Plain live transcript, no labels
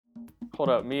Hold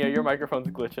up, Mia, your microphone's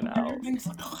glitching out.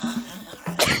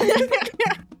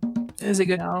 Is it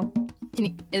good now?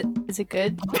 Is it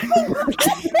good? You're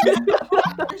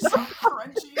so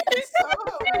crunchy. It's so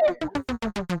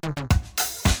hilarious.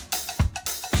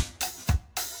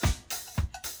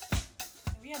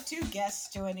 We have two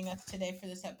guests joining us today for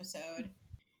this episode.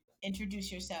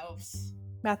 Introduce yourselves.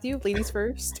 Matthew, ladies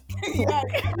first. Yeah.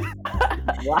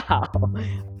 Wow.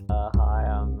 Hi,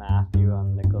 I'm Matthew.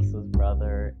 I'm Nicholas's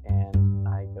brother, and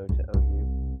I go to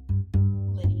OU.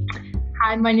 Liddy.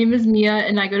 Hi, my name is Mia,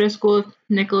 and I go to school with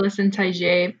Nicholas and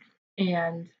Tajay,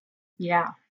 and yeah.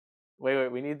 Wait,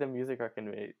 we need the music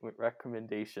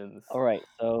recommendations. All right,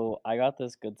 so I got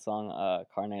this good song,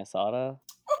 Carne Asada.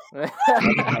 That's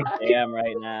my jam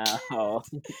right now. Oh,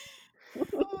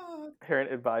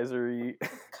 Parent advisory.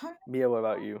 Mia, what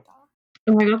about you?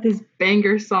 And I got this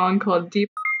banger song called Deep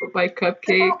by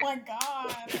Cupcake. oh my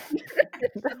god.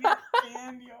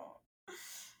 Daniel.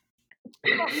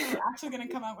 I thought we were actually going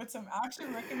to come out with some actual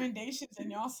recommendations,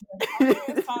 and y'all said Carne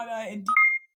Asada and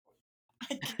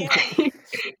I can't.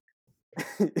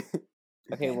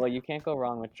 Okay, well, you can't go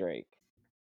wrong with Drake.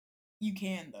 You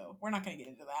can, though. We're not going to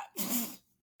get into that.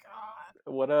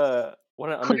 God. What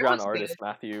an underground artist,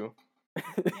 Matthew.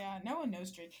 Yeah, no one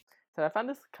knows Drake. So I found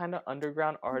this kind of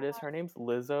underground artist. Her name's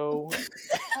Lizzo. I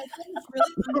think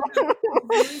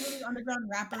it's really underground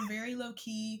rapper, very low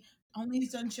key. Only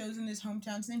he's done shows in his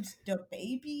hometown. His name's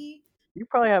DaBaby. You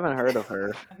probably haven't heard of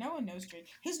her. No one knows Drake.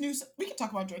 We can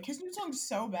talk about Drake. His new song's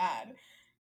so bad.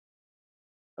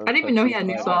 I didn't even know he had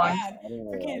new So songs. bad. I didn't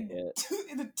really Freaking like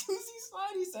it. in the 2C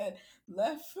slide, he said,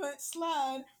 "Left foot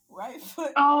slide, right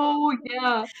foot." Oh,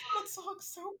 yeah. That song's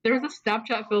so bad. There was a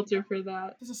Snapchat filter for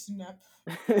that. There's a snap.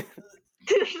 There's a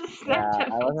Yeah, Snapchat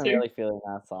I wasn't filter. really feeling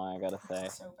that song, I gotta say.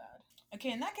 So bad.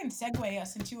 Okay, and that can segue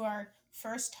us into our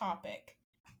first topic,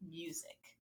 music.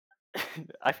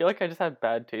 I feel like I just have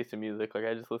bad taste in music. Like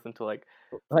I just listen to like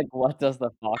What does the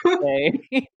fox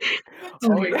say?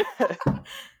 oh yeah.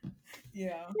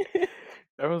 Yeah.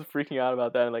 Everyone's freaking out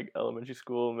about that in like elementary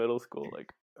school, middle school,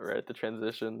 like right at the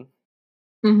transition.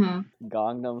 Mm-hmm.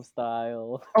 Gangnam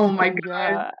Style. Oh my god.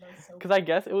 Yeah. That was so Because I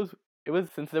guess it was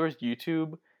since there was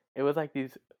YouTube, it was like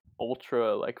these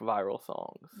ultra like viral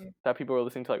songs that people were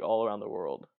listening to like all around the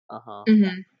world, Uh-huh.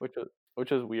 Mm-hmm.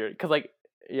 which was weird. Because like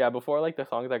before like the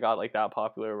songs that got like that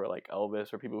popular were like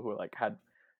Elvis or people who like had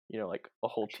like a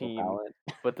whole Actual team. talent.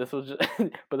 But this was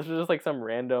just like some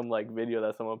random like video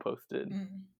that someone posted. Mm.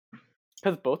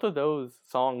 Because both of those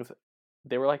songs,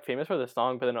 they were like famous for the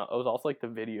song, but then it was also like the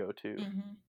video too. Mm-hmm.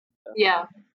 Yeah.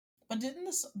 But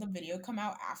didn't the video come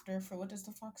out after for What Does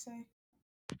the Fox Say?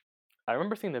 I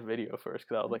remember seeing the video first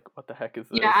because I was like, "What the heck is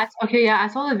this?" Yeah, I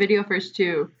saw the video first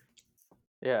too.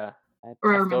 Yeah,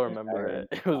 Or I I still remember. remember it.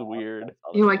 It was weird.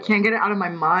 I can't get it out of my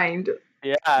mind.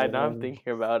 Yeah, now I'm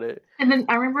thinking about it. And then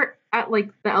I remember at like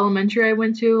the elementary I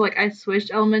went to, like I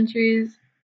switched elementaries,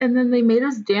 and then they made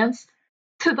us dance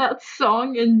to that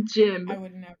song in gym. I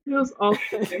would never. It was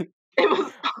awful. It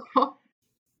was awful.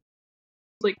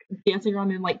 Like dancing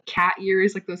around in like cat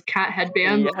ears, like those cat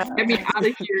headbands. Yeah. Get me out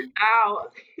of here now.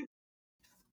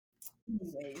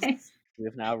 Anyways.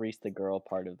 We've now reached the girl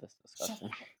part of this discussion.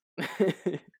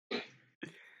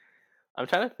 I'm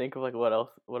trying to think of like what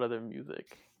other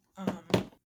music. Um,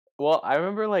 Well, I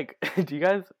remember like, do you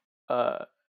guys? I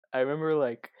remember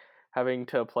like having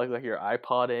to plug like your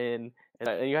iPod in,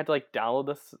 and you had to like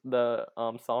download the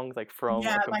songs like from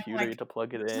Yeah, a like- computer to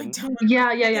plug it in.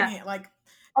 Yeah. Like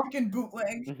fucking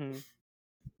bootleg. Mm-hmm.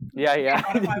 Yeah.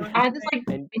 I had this like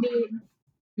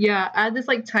I had this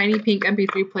like tiny pink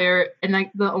MP3 player, and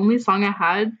like the only song I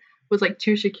had was like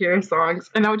 2 Shakira songs,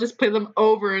 and I would just play them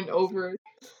over and over.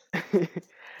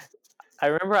 I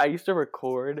remember I used to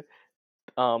record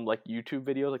like YouTube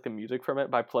videos, like the music from it,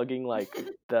 by plugging like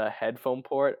the headphone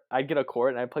port. I'd get a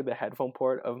cord and I'd plug the headphone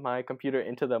port of my computer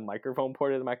into the microphone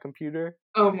port of my computer,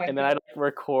 Oh my and then I'd like,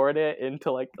 record it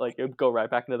into like it would go right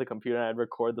back into the computer, and I'd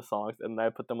record the songs, and then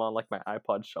I'd put them on like my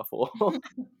iPod Shuffle.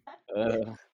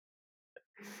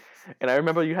 And I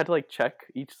remember you had to like check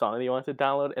each song that you wanted to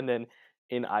download, and then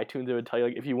in iTunes it would tell you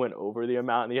like if you went over the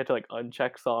amount, and you had to like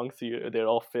uncheck songs so they'd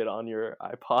all fit on your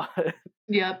iPod.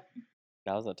 Yep.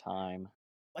 That was a time.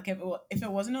 Like if it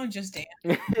wasn't on Just Dance,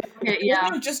 Okay, if it yeah.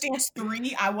 wasn't on Just Dance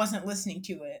 3, I wasn't listening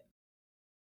to it.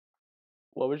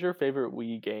 What was your favorite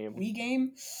Wii game? Wii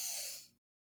game.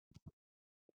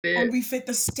 And we fit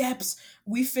the steps.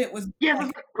 We fit was Yeah,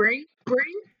 like bring.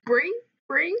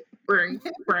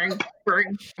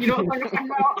 You know what I'm talking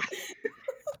about?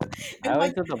 I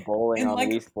always did the bowling and on like-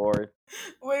 Wii Sports.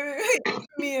 Wait.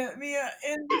 Mia,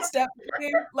 in the step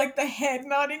thing, like the head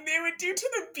nodding they would do to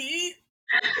the beat.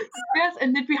 Yeah,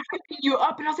 and they'd be hyping you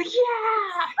up, and I was like,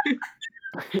 yeah.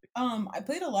 I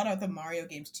played a lot of the Mario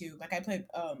games too. Like I played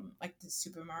like the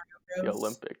Super Mario Bros. The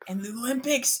Olympics. And the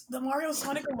Olympics, the Mario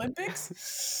Sonic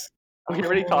Olympics. We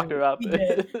already talked about we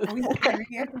this. did. But we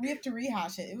have to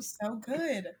rehash it. It was so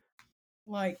good.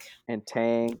 Like And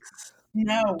tanks.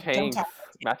 no, don't Tanks. talk about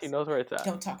Matthew knows where it's at.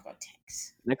 Don't talk about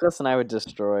tanks. Nicholas and I would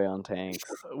destroy on tanks.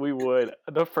 We would.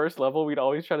 The first level, we'd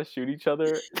always try to shoot each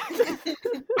other.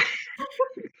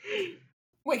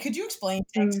 Wait, could you explain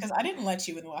tanks? Because I didn't let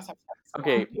you in the last episode.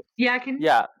 Okay. Yeah, I can.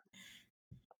 Yeah.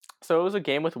 So it was a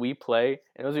game with Wii Play,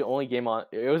 and it was the only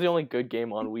good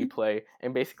game on Wii Play,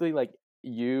 and basically like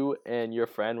you and your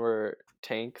friend were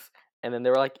tanks, and then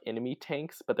there were like enemy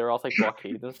tanks, but they were also like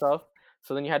blockades and stuff.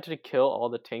 So then you had to kill all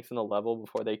the tanks in the level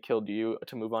before they killed you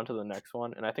to move on to the next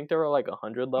one, and I think there were like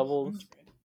 100 levels.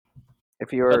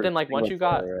 If you were, but then like once you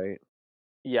got, right?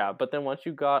 Yeah, but then once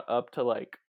you got up to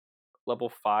like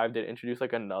level 5, they'd introduce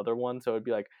like another one, so it'd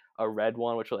be like a red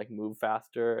one which would like move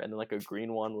faster, and then like a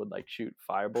green one would like shoot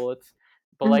fire bullets.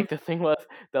 But like the thing was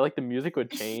that like the music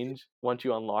would change once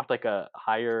you unlocked like a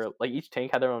higher, like each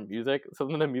tank had their own music, so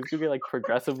then the music would get like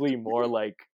progressively more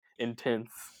like intense.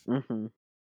 Mm-hmm.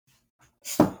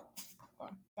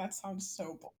 That sounds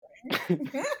so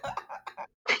boring.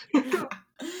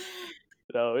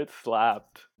 No, it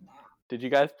slapped. Did you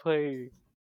guys play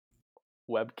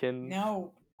Webkins?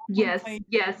 No. Yes.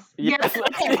 Okay.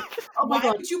 Oh my Why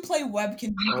god. would you play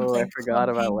Webkins? Oh, I forgot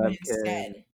about Webkins.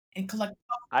 Instead and collect.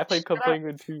 I played Club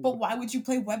Penguin too. But why would you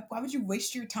play Why would you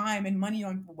waste your time and money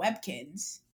on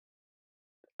Webkins?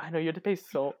 I know you had to pay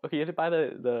you had to buy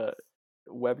the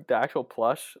actual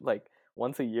plush like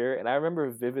once a year, and I remember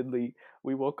vividly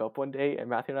we woke up one day and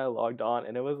Matthew and I logged on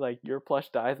and it was like your plush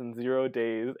dies in 0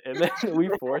 days, and then we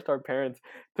forced our parents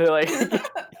to like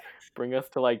bring us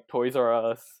to like Toys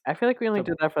R Us. I feel like we only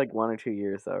did that for like 1 or 2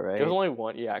 years though, right? It was only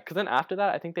one, yeah, because then after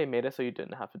that I think they made it so you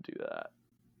didn't have to do that.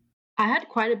 I had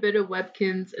quite a bit of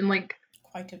Webkins, and like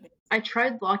quite a bit. I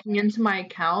tried logging into my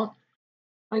account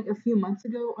like a few months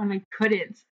ago and I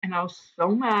couldn't, and I was so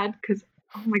mad because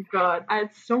oh my god, I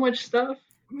had so much stuff.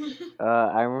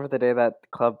 I remember the day that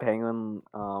Club Penguin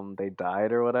they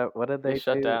died or whatever. What did they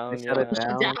shut do? down. They shut it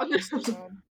down. Yeah.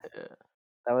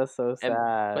 That was so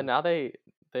sad. But now they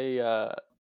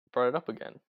brought it up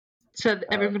again. So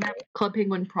everyone had Club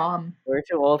Penguin prom. We're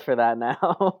too old for that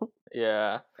now.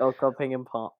 Yeah. Oh, Club Penguin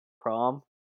prom.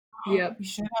 Yep. We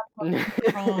should have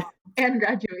prom and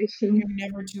graduation. You're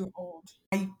never too old.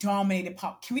 I dominated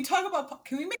pop. Can we talk about pop?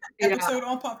 Can we make an episode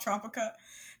on Pop Tropica?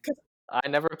 I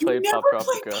never played Pop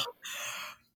Tropica.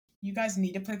 You guys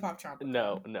need to play Pop Tropica.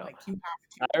 No. Like, you have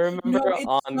to. I remember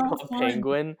on so Club fun.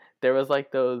 Penguin, there was like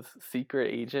those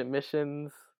secret agent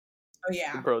missions. Oh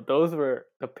yeah. Bro, those were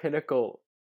the pinnacle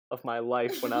of my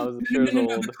life when I was years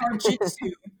old. The card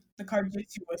jitsu. The card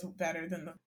jitsu was better than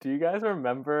the... Do you guys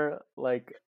remember,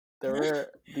 like, there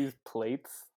were these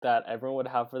plates that everyone would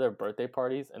have for their birthday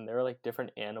parties, and they were like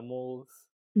different animals?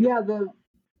 Yeah,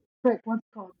 what's it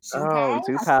called?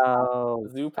 Zoo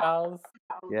Pals. Zoo Pals?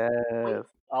 Yes.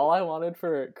 All I wanted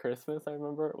for Christmas, I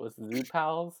remember, was Zoo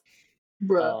Pals.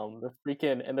 Bruh. The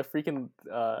freaking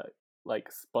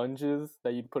like sponges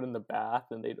that you'd put in the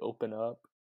bath and they'd open up.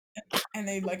 And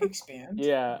they'd like expand.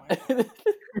 Yeah. Oh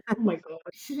my god.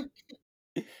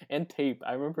 And tape.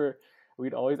 I remember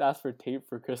we'd always ask for tape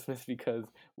for Christmas because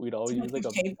we'd always use like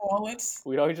tape wallets.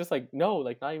 We'd always just like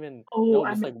not even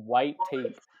just like white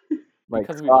tape. Like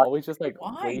because we'd always just like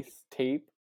Why? waste tape.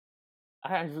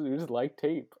 We just like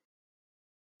tape.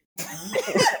 It's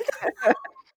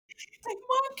like,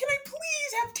 Mom, can I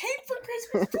please have tape for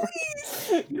Christmas,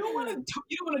 please? You don't want a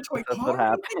toy That's car? what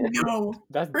happened. No.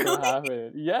 That's really? what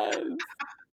happened. Yes.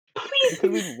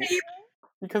 Please.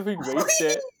 Because we'd waste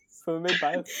it. So then they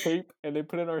buy us tape and they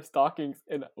put it in our stockings,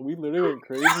 and we literally went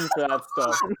crazy for that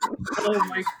stuff. Oh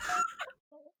my god.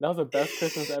 That was the best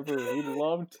Christmas ever. We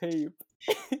loved tape.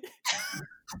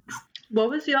 What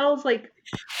was y'all's like?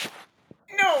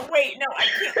 No, wait, no, I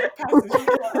can't look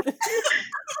past this.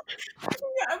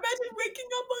 Imagine waking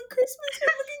up on Christmas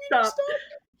and looking at your stocking.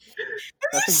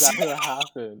 That's exactly what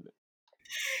happened.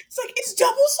 It's like, it's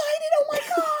double-sided? Oh my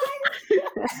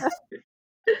god!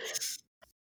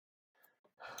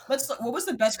 What was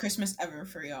the best Christmas ever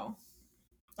for y'all?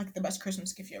 Like, the best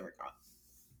Christmas gift you ever got?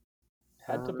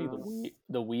 Had to be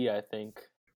the Wii, I think.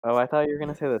 Oh, I thought you were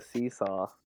gonna say the seesaw.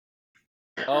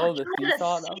 Oh, the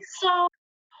seesaw?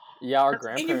 Yeah, our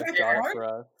grandparents got it for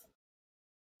us.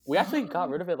 We actually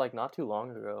got rid of it like not too long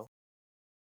ago.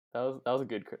 That was a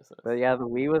good Christmas. But yeah, the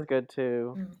Wii was good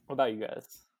too. What about you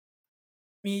guys?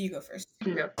 Mia, you go first.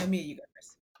 Mia, you go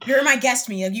first. You're my guest,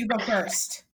 Mia. You go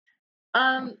first.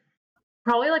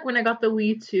 Probably like when I got the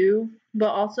Wii too, but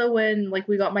also when like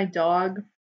we got my dog,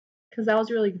 because that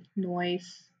was really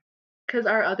nice. Because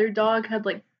our other dog had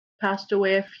like passed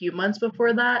away a few months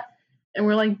before that, and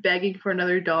we're like begging for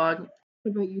another dog.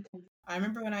 What about you? I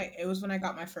remember when I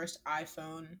got my first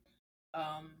iPhone.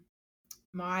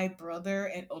 My brother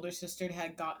and older sister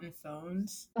had gotten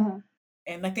phones,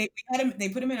 and like they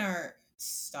put them in our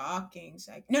stockings.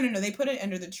 Like no, they put it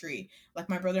under the tree, like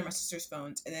my brother and my sister's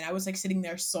phones. And then I was like sitting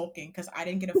there sulking because I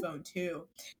didn't get a phone too.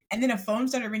 And then a phone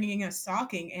started ringing in a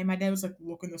stocking, and my dad was like,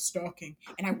 "Look in the stocking,"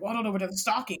 and I waddled over to the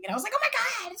stocking, and I was like, "Oh my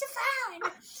god, it's a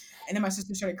phone!" And then my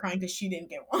sister started crying because she didn't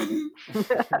get one.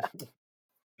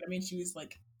 I mean, she was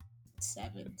like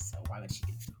 7, so why would she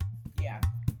get a phone? Yeah.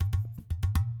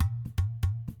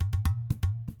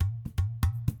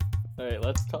 All right,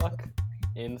 let's talk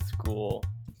in school.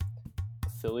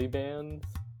 Silly bands.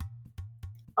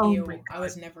 Oh Ew, my god. I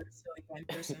was never a silly band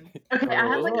person. Okay, I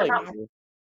had Those like are like about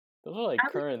those are like I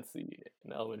was- currency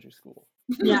in elementary school.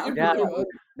 yeah. Yeah, Bro.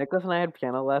 Nicholas and I had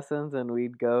piano lessons, and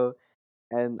we'd go,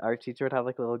 and our teacher would have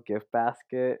like a little gift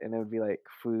basket, and it would be like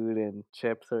food and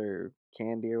chips or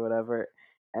candy or whatever.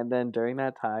 And then during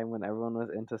that time, when everyone was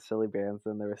into silly bands,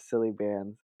 then there were silly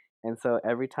bands, and so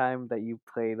every time that you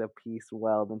played a piece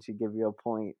well, then she'd give you a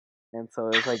point. And so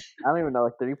it was like I don't even know,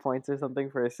 like 3 points or something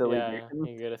for a silly Yeah, band.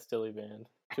 you get a silly band.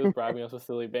 She was bribing us with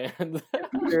silly bands.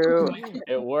 True.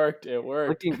 It worked. It worked.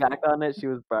 Looking back on it, she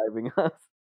was bribing us.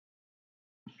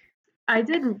 I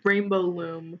did Rainbow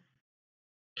Loom.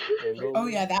 Rainbow Oh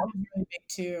yeah, Loom? that was really big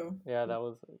too. Yeah, that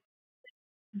was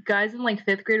Guys in like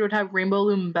 5th grade would have Rainbow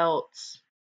Loom belts.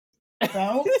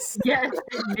 Belts? Yes,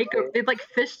 they'd like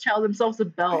fishtail themselves a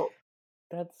belt.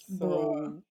 that's Bruh.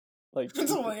 so like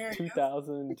That's hilarious.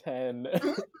 2010.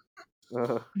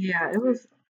 Ugh. Yeah, it was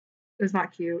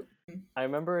not cute. I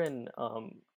remember in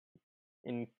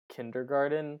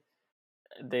kindergarten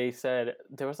they said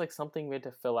there was like something we had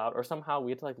to fill out or somehow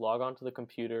we had to like log on to the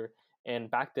computer, and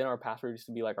back then our password used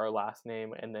to be like our last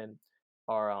name and then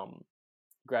our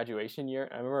graduation year.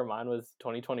 I remember mine was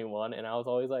 2021 and I was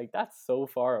always like that's so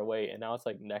far away, and now it's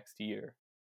like next year.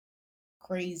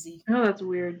 Crazy. Oh, that's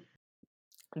weird.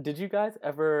 Did you guys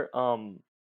ever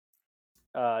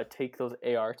take those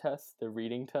AR tests, the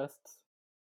reading tests?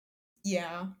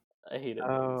 Yeah. I hated Oh,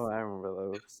 those. I remember I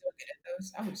those. was so good at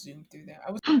those. I would zoom through that.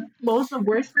 I was What was the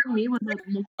worst for me was like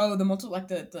the multiple like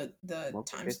the times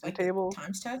Multiplication like the tables?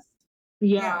 times test.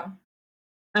 yeah,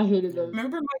 I hated those.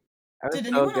 Remember I was did so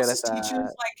anyone good else's at teachers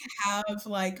that. like have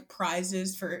like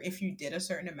prizes for if you did a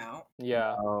certain amount?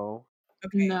 Yeah. Oh.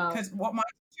 Okay, No. because what my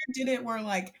teacher did it were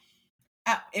like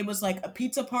it was like a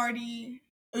pizza party.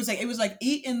 It was like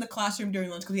eat in the classroom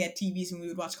during lunch because we had TVs and we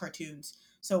would watch cartoons.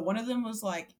 So one of them was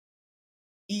like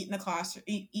eat in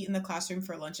the classroom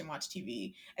for lunch and watch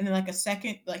TV. And then the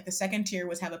second tier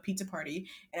was have a pizza party.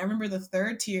 And I remember the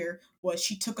third tier was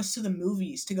she took us to the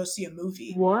movies to go see a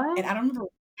movie. And What? I don't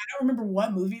remember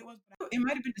what movie it was, but it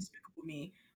might have been Despicable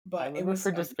Me. I But it remember was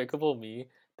for Despicable Me,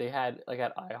 they had like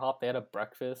at IHOP, they had a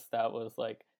breakfast that was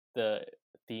like the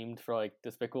themed for like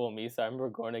Despicable Me. So I remember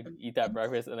going to eat that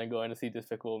breakfast and then going to see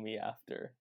Despicable Me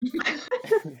after.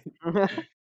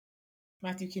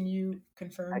 Matthew, can you I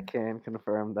confirm? can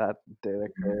confirm that did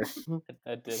occur.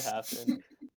 That did happen.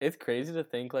 It's crazy to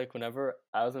think like whenever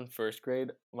I was in first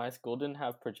grade, my school didn't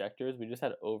have projectors. We just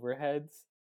had overheads,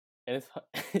 and it's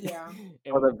Yeah. Oh,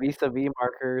 and the vis-a-vis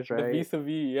markers, the right?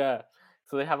 vis-a-vis, yeah.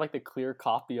 So they have like the clear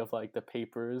copy of like the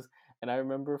papers, and I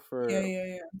remember Yeah, yeah,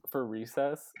 yeah. for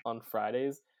recess on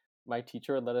Fridays, my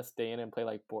teacher would let us stay in and play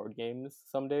like board games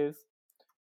some days.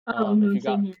 If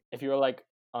Same here. if you were like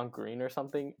on green or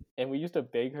something, and we used to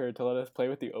beg her to let us play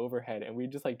with the overhead, and we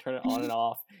just like turn it on and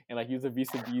off, and like use the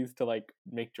vis-a-vis to like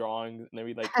make drawings, and then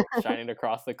we like shine it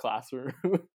across the classroom.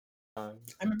 I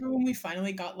remember when we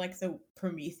finally got like the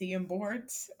Promethean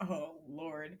boards. Oh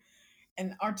Lord.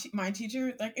 And my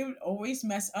teacher, like, it would always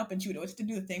mess up, and she would always have to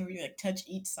do the thing where you like touch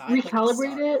each side, like the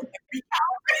Recalibrate side, it.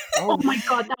 Oh, Oh my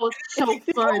god, that was so It takes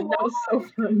so fun. That was so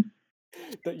fun.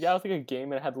 Yeah, it was like a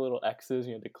game and it had little X's,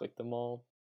 you had to click them all.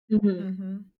 Hmm.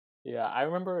 Mm-hmm. Yeah, I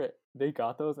remember they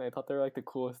got those and I thought they were like the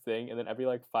coolest thing, and then every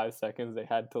like 5 seconds they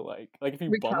had to like if you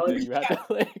bumped it, Recalibrate. you had to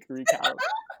like recalibrate.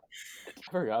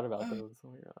 I forgot about those. Oh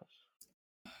my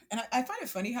gosh. And I find it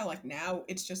funny how like now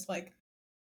it's just like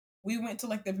we went to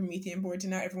like the Promethean boards,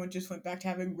 and now everyone just went back to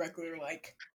having regular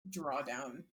like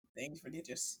drawdown things where they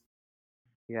just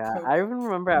yeah. I poke. even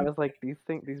remember I was like, these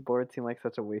boards seem like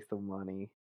such a waste of money.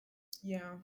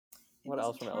 Yeah. It What was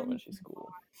else a from time. elementary school?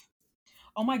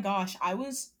 Oh my gosh, I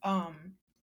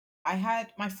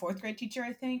had my fourth grade teacher,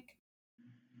 I think.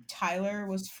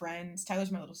 Tyler's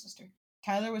my little sister.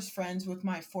 Tyler was friends with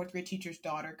my fourth grade teacher's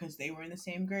daughter because they were in the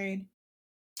same grade.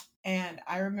 And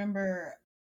I remember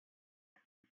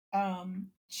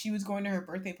she was going to her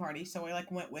birthday party, so I like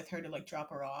went with her to like drop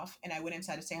her off, and I went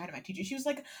inside to say hi to my teacher. She was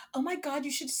like, "Oh my god,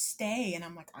 you should stay." And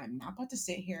I'm like, "I'm not about to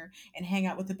sit here and hang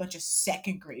out with a bunch of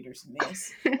second graders,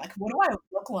 miss. Like, what do I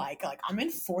look like? Like, I'm in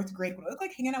fourth grade. What do I look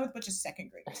like hanging out with a bunch of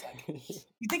second graders? Like,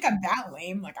 you think I'm that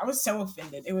lame?" Like, I was so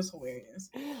offended. It was hilarious.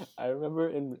 I remember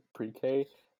in pre-K,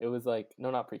 it was like, no,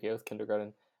 not pre-K, it was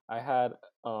kindergarten. I had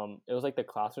it was like the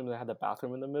classroom that had the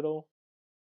bathroom in the middle.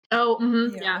 Oh,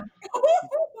 Yeah. yeah.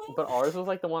 But ours was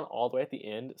like the one all the way at the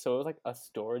end, so it was like a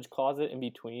storage closet in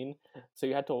between. So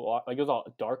you had to walk, like, it was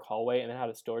a dark hallway, and it had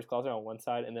a storage closet on one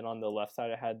side, and then on the left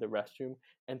side it had the restroom.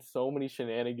 And so many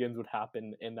shenanigans would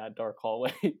happen in that dark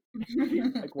hallway.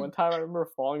 Like one time, I remember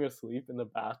falling asleep in the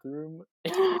bathroom.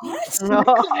 What? No.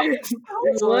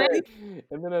 What?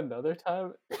 And then another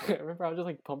time, I remember I was just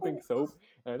like pumping soap,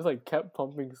 and I just like kept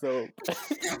pumping soap.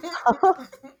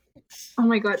 Oh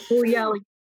my god. Oh yeah, like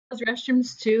those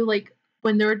restrooms too. Like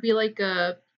when there would be like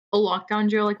a lockdown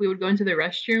drill, like we would go into the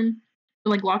restroom and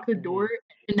like lock the door.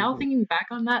 And now thinking back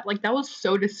on that, like that was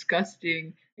so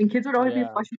disgusting. And kids would always be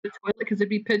Yeah. flushing the toilet because it'd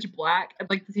be pitch black, and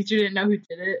like the teacher didn't know who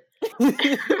did it.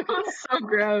 It was so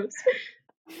gross.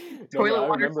 No, but Toilet I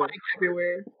water remember flying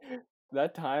everywhere.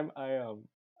 that time I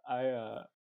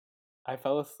I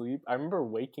fell asleep. I remember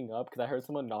waking up because I heard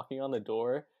someone knocking on the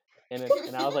door, and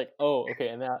I was like, oh, okay.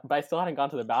 And then but I still hadn't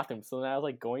gone to the bathroom, so then I was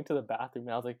like going to the bathroom,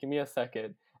 and I was like, give me a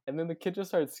second. And then the kid just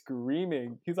started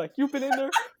screaming. He's like, "You've been in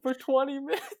there for 20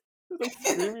 minutes." He was like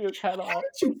screaming his head How off.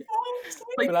 did you fall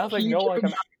Like But I was like, pee no, like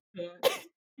dripping I'm.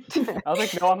 out of I was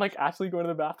like, no, I'm like actually going to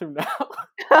the bathroom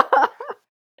now.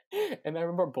 And I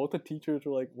remember both the teachers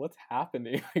were like, "What's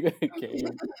happening?" Like, they came.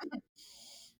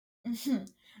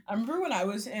 I remember when I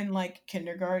was in like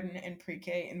kindergarten and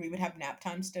pre-K and we would have nap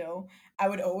time still, I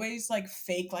would always like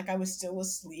fake like I was still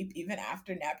asleep even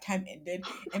after nap time ended.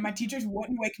 And my teachers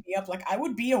wouldn't wake me up. Like I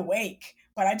would be awake,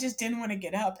 but I just didn't want to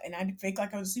get up. And I'd fake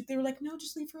like I was asleep. They were like, "No,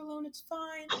 just leave her alone. It's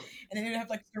fine." And then they'd have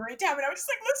like story time. And I would just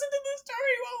like listen to the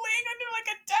story while laying under like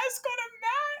a desk on a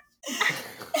mat.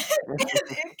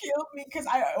 It killed me because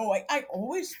I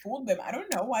always fooled them. I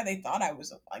don't know why they thought I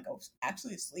was like I was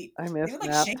actually asleep. I They miss would like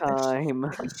nap time. they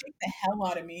would shake the hell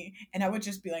out of me, and I would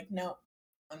just be like, "No,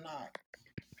 I'm not."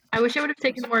 I wish I would have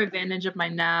taken more advantage of my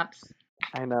naps.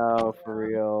 I know, for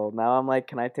real. Now I'm like,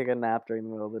 can I take a nap during the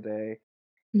middle of the day?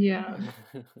 Yeah.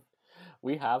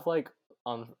 We have like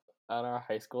on at our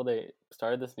high school they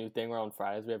started this new thing where on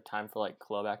Fridays we have time for like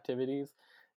club activities,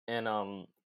 and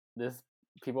this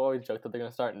people always joke that they're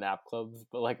gonna start nap clubs,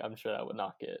 but like I'm sure that would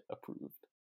not get approved.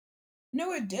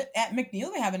 No, it did. At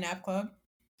McNeil, they have a nap club,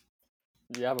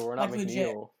 Yeah, but we're not like legit.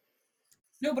 McNeil.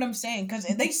 No, but I'm saying because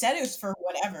they said it was for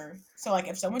whatever. So like,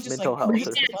 if someone just Mental like health But he's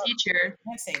or creates a a club, teacher.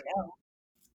 I say no.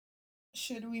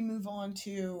 Should we move on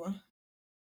to?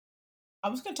 I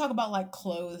was gonna talk about like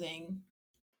clothing.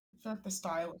 I feel like the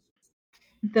style.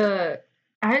 I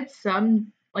had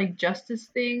some like justice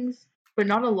things, but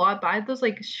not a lot. But I had those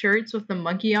like shirts with the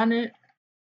monkey on it.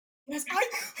 Yes,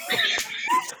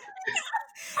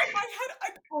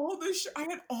 I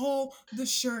had all the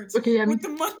shirts Okay, yeah, with the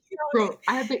monkey on bro, it.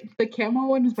 I had the camo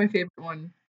one was my favorite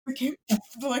one. The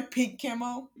like pink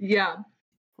camo. Yeah.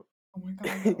 Oh my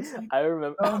god, that was like I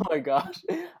remember. oh Oh my gosh,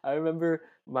 I remember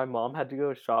my mom had to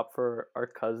go shop for our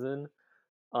cousin,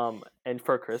 and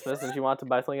for Christmas, and she wanted to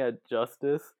buy something at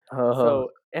Justice. Oh, So,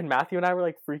 and Matthew and I were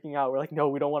like freaking out. We're like, no,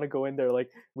 we don't want to go in there. Like,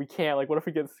 we can't. Like, what if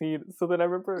we get seen? So then I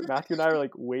remember Matthew and I were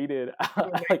like waited Oh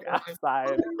my like god.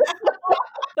 outside.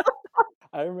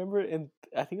 I remember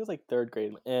I think it was like third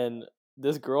grade, and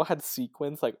this girl had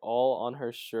sequins like all on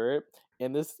her shirt,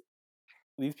 and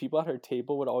these people at her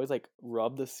table would always like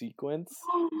rub the sequins.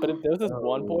 But there was this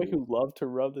one boy oh. who loved to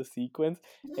rub the sequins,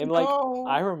 and like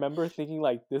I no. remember thinking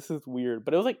like this is weird,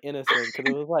 but it was like innocent because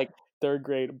it was like third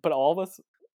grade. But all of us,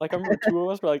 like I remember two of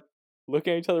us were like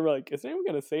looking at each other, we're like, is anyone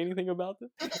gonna say anything about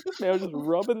this? This man was just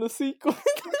rubbing the sequins.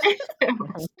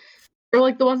 Or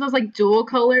like the ones that was like dual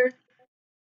color,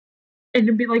 and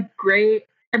it'd be like gray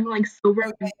and like silver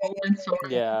Oh, and gold and silver.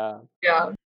 Yeah.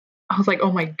 Yeah. I was like,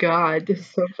 oh my god, this is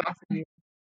so fascinating.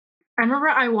 I remember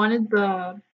I wanted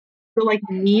the like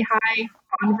knee high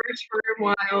Converse for a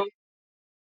while.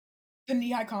 The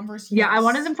knee-high Converse, Yeah, I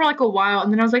wanted yes. them for like a while,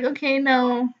 and then I was like, okay,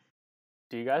 no.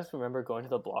 Do you guys remember going to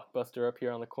the Blockbuster up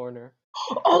here on the corner?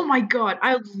 Oh my god,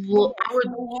 I would The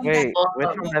one that Wait, which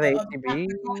love. one had the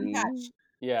cotton HEB? patch.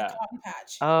 The Yeah. cotton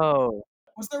patch. Oh,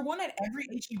 Was there one at every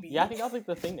Yeah, I HEB? think that was like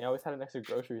the thing. They always had an extra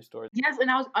grocery store. Yes,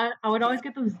 and I would always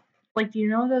get those. Like, do you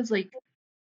know those like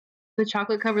the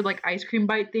chocolate covered like ice cream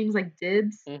bite things like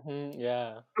Dibs.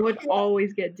 Yeah. I would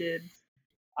always get Dibs.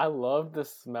 I love the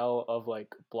smell of like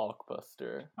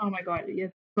Blockbuster. Oh my god, yeah,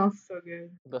 it smells so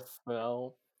good. The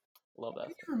smell, love I that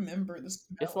don't smell. remember the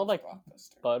smell It smelled of like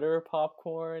Blockbuster. butter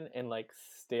popcorn and like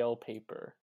stale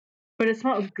paper. But it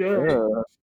smelled good. Ugh.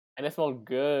 And it smelled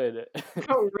good. It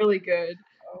smelled really good.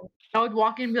 I would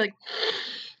walk in and be like,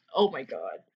 oh my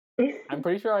god. I'm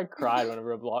pretty sure I cried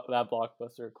whenever that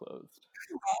Blockbuster closed.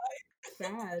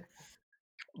 Sad.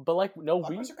 But like no,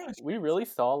 Blockbuster kinda we really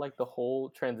saw like the whole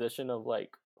transition of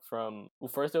like from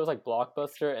first it was like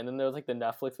Blockbuster and then there was like the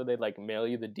Netflix where they'd like mail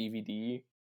you the DVD.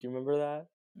 Do you remember that?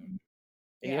 Mhm.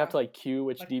 And you have to Yeah. like queue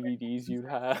which Like DVDs Redbox and you'd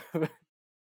stuff. have.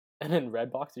 And then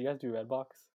Redbox. Do you guys do Redbox?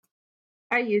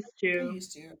 I used I to.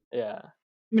 used to. Yeah.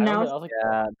 But I now remember it's that was like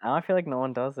Yeah, now I feel like no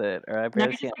one does it, or I now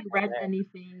barely you see just it. like rent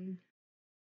anything.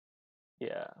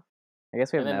 yeah. I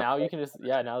guess we have And then now you Netflix. can just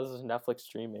now this is Netflix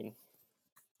streaming.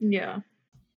 Yeah.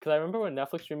 Because I remember when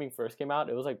Netflix streaming first came out,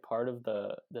 it was like part of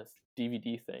this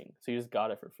DVD thing, so you just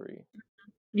got it for free.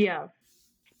 Yeah.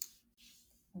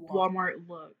 Wow. Walmart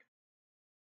look.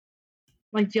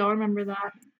 Like, do y'all remember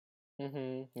that?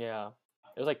 Yeah.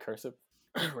 It was like cursive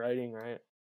writing, right?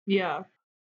 Yeah.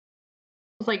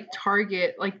 It's like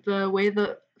Target, like the way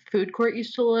the food court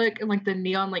used to look and like the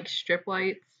neon like strip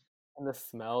lights. And the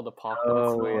smell, the popcorn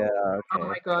Oh smell. yeah, Oh okay.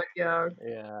 my god, yeah.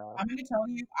 Yeah. I'm gonna tell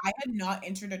you, I had not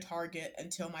entered a Target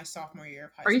until my sophomore year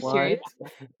of high Are you school. serious?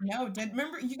 No,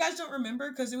 remember you guys don't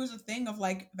remember because it was a thing of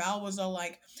like Val was all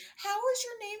like, "How is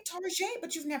your name Target?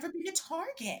 But you've never been to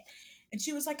Target." And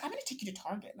she was like, "I'm gonna take you to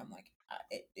Target." And I'm like,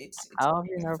 "It's How have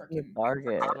you a never been to freaking."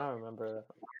 Target? I don't remember.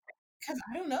 Because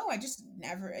I don't know, I just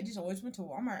never, I just always went to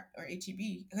Walmart or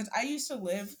HEB because I used to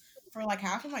live for like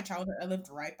half of my childhood. I lived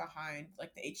right behind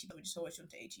like the HEB. We just always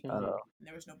went to HEB, Mhm. and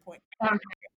there was no point.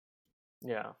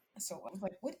 Yeah. So I was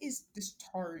like, "What is this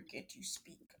Target you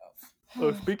speak of?"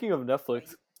 Oh, speaking of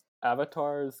Netflix,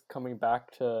 Avatar's coming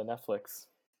back to Netflix.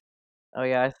 Oh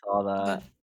yeah, I saw that. The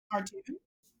cartoon.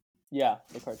 Yeah,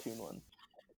 the cartoon one.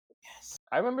 Yes.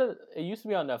 I remember it used to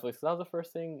be on Netflix. That was the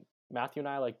first thing Matthew and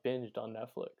I like binged on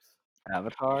Netflix.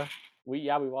 Avatar? We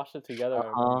watched it together. I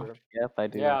Uh-huh. remember. Yep, I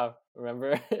do. Yeah,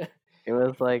 remember? It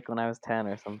was like when I was 10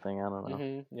 or something, I don't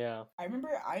know. Yeah. I remember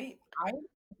I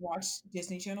watched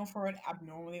Disney Channel for an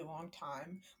abnormally long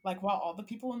time. Like while all the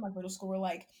people in my middle school were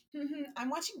like, I'm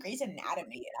watching Grey's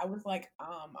Anatomy," and I was like,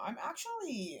 I'm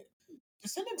actually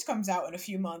Descendants comes out in a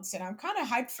few months, and I'm kind of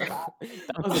hyped for that.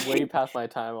 That was way past my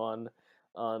time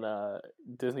on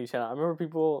Disney Channel. I remember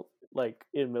people like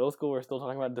in middle school were still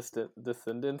talking about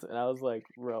Descendants, and I was like,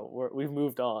 bro, we've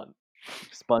moved on.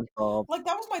 SpongeBob. Like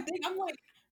that was my thing. I'm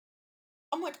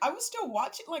like, I was still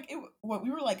watching. Like, what we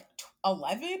were like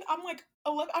 11. I'm like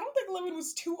 11. I don't think 11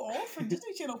 was too old for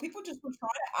Disney Channel. People just were trying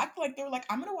to act like they were like,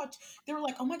 I'm gonna watch. They were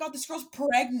like, oh my god, this girl's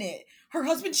pregnant. Her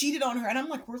husband cheated on her, and I'm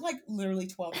like, we're like literally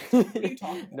 12 years old. What are you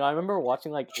talking about? No, I remember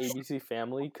watching like ABC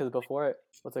Family because before it,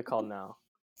 what's it called now?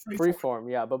 Freeform.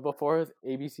 Freeform, yeah. But before it was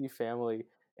ABC Family,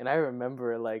 and I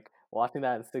remember like watching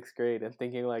that in 6th grade and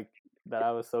thinking like that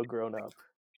I was so grown up.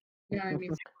 Yeah, I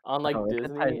mean, On like Oh, it's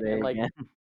Disney and like again.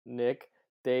 Nick,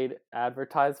 they'd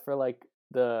advertise for like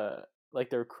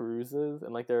their cruises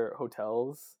and like their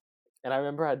hotels. And I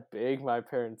remember I'd beg my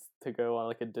parents to go on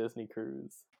like a Disney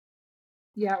cruise.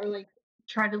 yeah, or like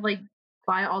try to like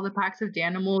buy all the packs of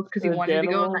Danimals because you The wanted to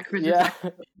go on Danimals, that cruise. yeah.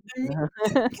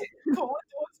 Cold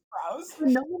Sprouse.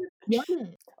 No one won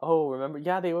it. Oh, remember?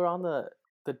 Yeah, they were on the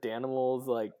Danimals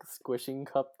like squishing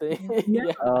cup thing. Yeah.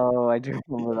 Yeah. Oh, I do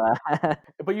remember that.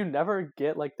 But you never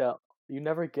get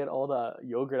all the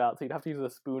yogurt out, so you'd have to use a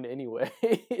spoon anyway.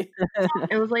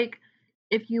 It was like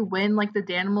if you win like the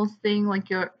Danimals thing, like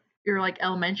your like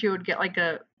elementary would get like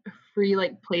a free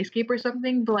like playscape or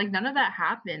something, but like none of that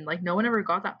happened. Like no one ever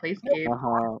got that playscape.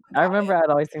 Uh-huh. I remember I'd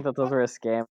always think that those were a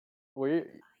scam. This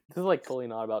is like fully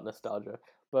not about nostalgia,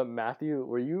 but Matthew,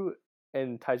 were you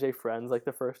and Taijay friends like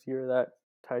the first year that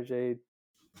Taijay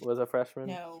was a freshman?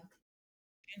 No,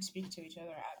 we didn't speak to each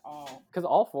other at all. Because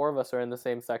all 4 of us are in the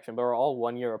same section, but we're all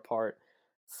 1 year apart.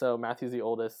 So Matthew's the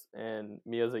oldest and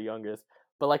Mia's the youngest.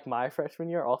 But like my freshman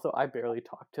year, also I barely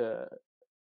talked to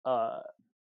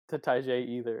Taijay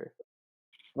either.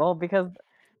 Well, because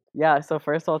yeah, so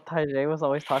first of all, Taijay was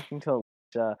always talking to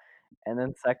Alicia, and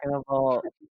then second of all,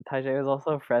 Taijay was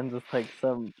also friends with like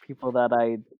some people that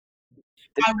I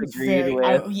I was disagreed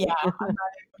with. yeah, I'm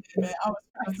not even gonna admit, I was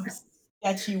friends with some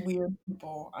sketchy, weird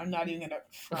people. I'm not even gonna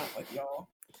front with y'all.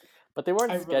 But they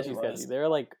weren't I really sketchy. was. They were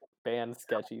like band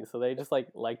sketchy, so they just like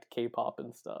liked K-pop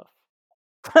and stuff.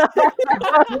 They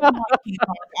did not keep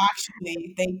up.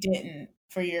 Actually, they didn't.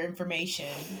 For your information,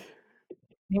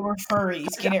 They were furries.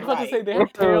 Get I it was about to say right. they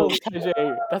had tails,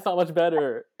 KJ. That's not much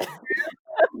better.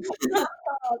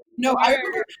 No, I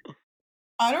remember.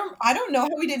 I don't know how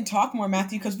we didn't talk more,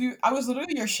 Matthew, because I was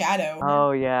literally your shadow.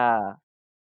 Oh yeah.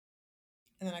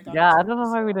 And then I got Yeah, I into don't it, know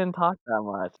why we so didn't talk that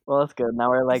much. Well, that's good. Now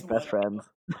we're like just best whatever.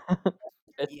 friends.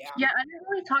 Yeah. Yeah, I didn't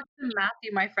really talk to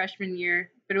Matthew my freshman year,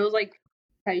 but it was like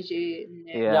Kaiji and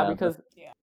Nick. Yeah,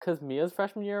 Yeah, because Mia's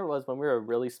freshman year was when we were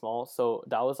really small, so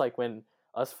that was like when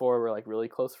us four were like really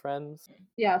close friends.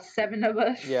 Yeah, 7 of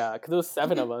us. Yeah, because there was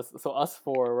 7 of us, so us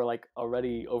 4 were like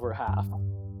already over half.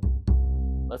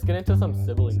 Let's get into some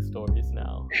sibling stories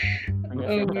now. Bring us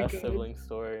Oh your my best God. sibling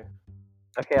story.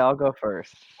 okay, I'll go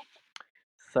first.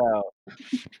 So,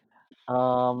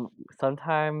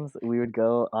 sometimes we would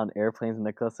go on airplanes,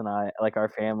 Nicholas and I, like our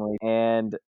family,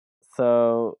 and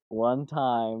so one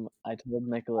time I told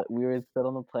Nicholas we would sit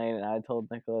on the plane, and I told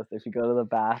Nicholas if you go to the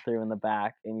bathroom in the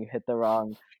back and you hit the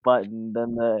wrong button,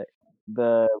 then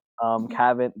the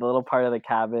cabin, the little part of the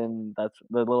cabin that's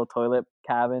the little toilet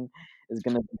cabin is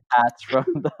gonna detach from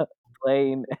the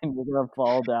plane, and you're gonna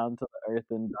fall down to the earth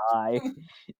and die.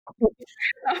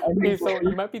 Okay, so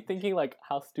you might be thinking like,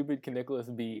 how stupid can Nicholas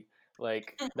be?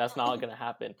 Like, that's not gonna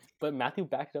happen. But Matthew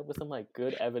backed it up with some like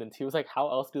good evidence. He was like, how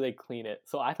else do they clean it?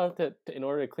 So I thought that in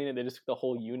order to clean it, they just took the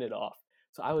whole unit off.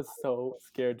 So I was so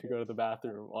scared to go to the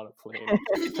bathroom on a plane.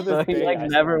 To So this he day, like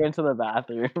never went to the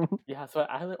bathroom. yeah. So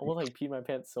I almost like peed my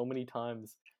pants so many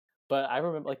times. But I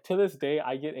remember, like to this day,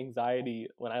 I get anxiety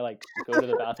when I like go to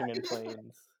the bathroom in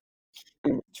planes.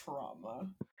 Trauma.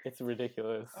 It's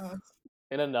ridiculous. Uh,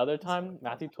 And another that's so time, funny.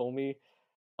 Matthew told me,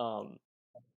 um,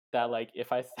 that like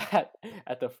if I sat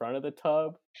at the front of the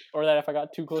tub, or that if I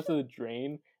got too close to the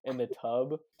drain in the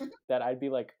tub, that I'd be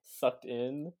like sucked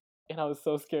in, and I was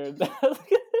so scared that I was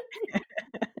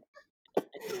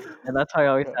And that's why I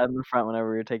always gonna... sat in the front whenever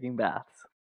we were taking baths.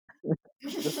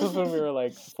 This was when we were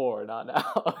like 4, not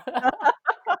now.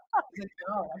 Like,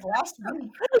 no, like last week.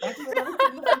 That's literally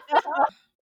from the first time.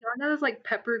 Y'all know those like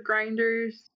pepper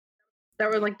grinders that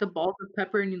were like the balls of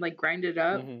pepper and you like grind it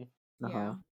up? Mhm.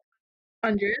 Yeah.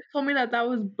 Andreas told me that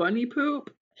was bunny poop.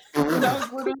 That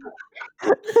was literally.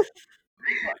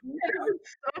 And I was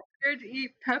so scared to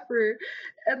eat pepper.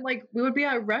 And like we would be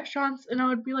at restaurants and I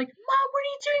would be like, Mom, what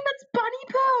are you doing? That's bunny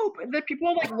poop. And then people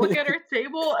would like look at our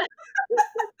table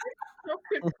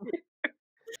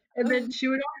and then she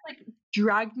would always like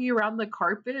drag me around the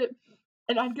carpet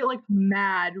and I'd get like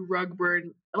mad rug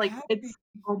burn. Like it's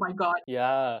oh my god.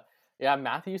 Yeah, yeah.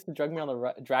 Matthew used to drag me on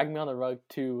the rug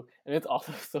too, and it's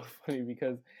also so funny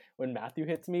because when Matthew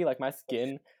hits me, like my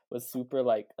skin was super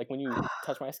like when you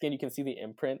touch my skin, you can see the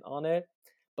imprint on it.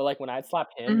 But like when I'd slap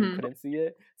him, you Mhm. couldn't see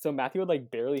it. So Matthew would like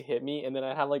barely hit me, and then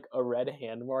I'd have like a red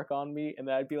hand mark on me, and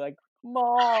then I'd be like,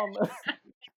 "Mom!"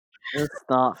 It's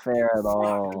not fair at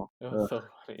all. It was so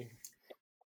funny.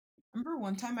 Remember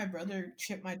one time my brother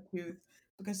chipped my tooth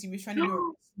because he was trying to do a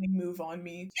wrestling move on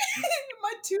me.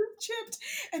 My tooth chipped,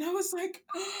 and I was like,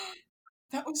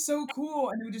 "That was so cool!"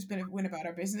 And we just went about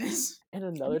our business. And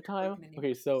I'm another not time, joking anymore.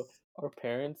 okay, so our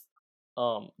parents,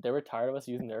 they were tired of us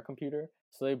using their computer,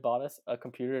 so they bought us a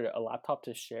laptop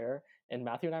to share, and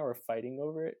Matthew and I were fighting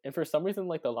over it. And for some reason,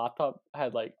 like the laptop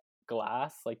had like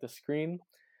glass, like the screen.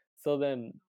 So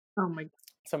then, Oh my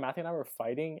so Matthew and I were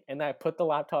fighting, and I put the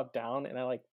laptop down, and I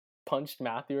like punched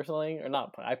Matthew or something, or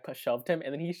not. Shoved him,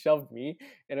 and then he shoved me,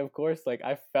 and of course, like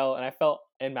I fell,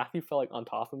 and Matthew fell like on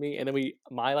top of me, and then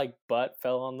my like butt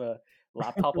fell on the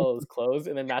laptop while it was closed,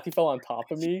 and then Matthew fell on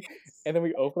top of me, and then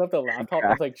we opened up the laptop,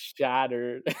 and it's like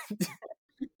shattered.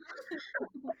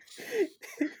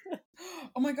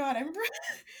 Oh my god, I remember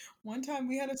one time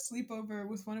we had a sleepover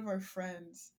with one of our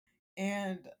friends,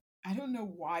 and I don't know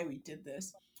why we did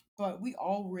this, but we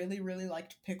all really, really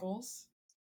liked pickles.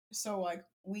 So like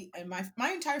we and my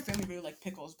entire family really liked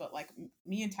pickles, but like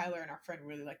me and Tyler and our friend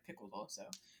really liked pickles also.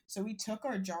 So we took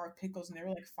our jar of pickles, and there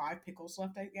were like 5 pickles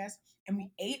left, I guess, and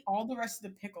we ate all the rest of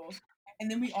the pickles,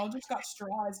 and then we all just got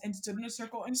straws and stood in a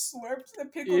circle and slurped the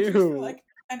pickle juice for Ew. like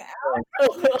an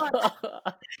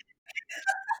hour.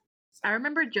 I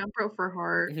remember Jump Rope for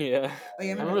Heart. Yeah, Oh yeah,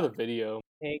 I I remember remember that. the video.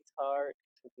 Takes heart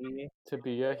To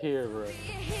be a hero.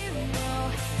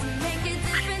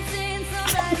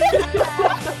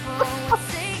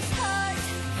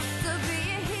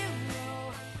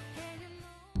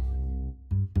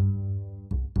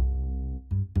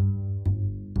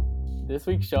 This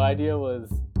week's show idea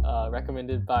was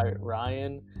recommended by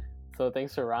Ryan. So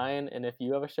thanks to Ryan. And if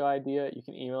you have a show idea, you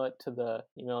can email it to the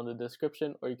email in the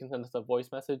description, or you can send us a voice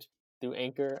message through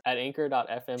Anchor at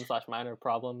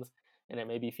anchor.fm/minorproblems, and it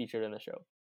may be featured in the show.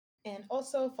 And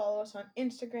also follow us on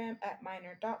Instagram at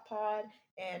minor.pod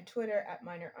and Twitter at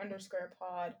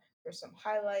minor_pod for some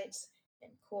highlights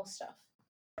and cool stuff.